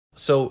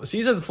So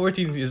season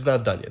 14 is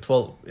not done yet.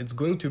 Well, it's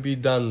going to be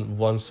done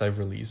once I've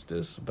released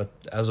this, but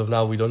as of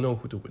now, we don't know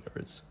who the winner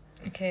is.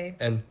 Okay.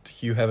 And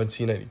you haven't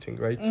seen anything,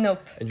 right?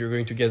 Nope. And you're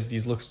going to guess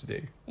these looks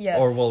today. Yes.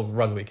 Or, well,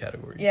 runway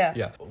categories. Yeah.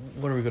 Yeah.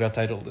 What are we going to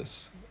title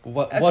this?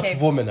 What Okay.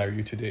 woman are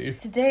you today?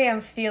 Today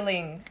I'm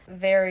feeling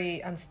very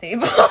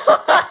unstable.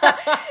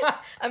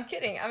 I'm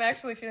kidding. I'm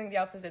actually feeling the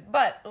opposite.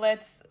 But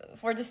let's,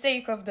 for the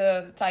sake of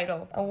the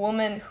title, a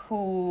woman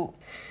who...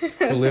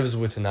 Who lives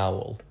with an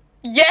owl.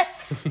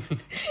 Yes!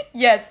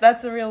 Yes,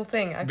 that's a real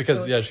thing, actually.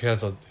 Because, yeah, she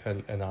has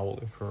an owl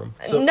in her room.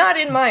 So, not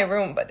in my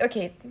room, but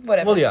okay,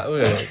 whatever. well,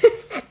 yeah.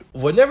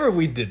 Whenever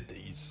we did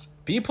these,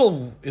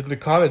 people in the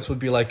comments would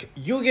be like,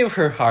 you give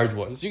her hard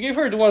ones. You give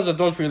her the ones that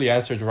don't really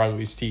answer the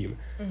Runway's team.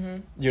 Mm-hmm.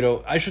 You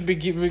know, I should be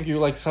giving you,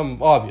 like,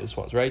 some obvious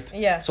ones, right?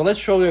 Yeah. So let's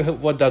show you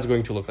what that's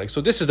going to look like.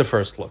 So this is the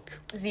first look.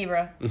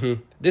 Zebra.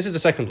 Mm-hmm. This is the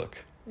second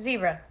look.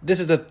 Zebra. This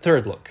is the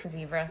third look.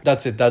 Zebra.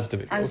 That's it. That's the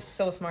video. I'm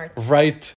so smart. Right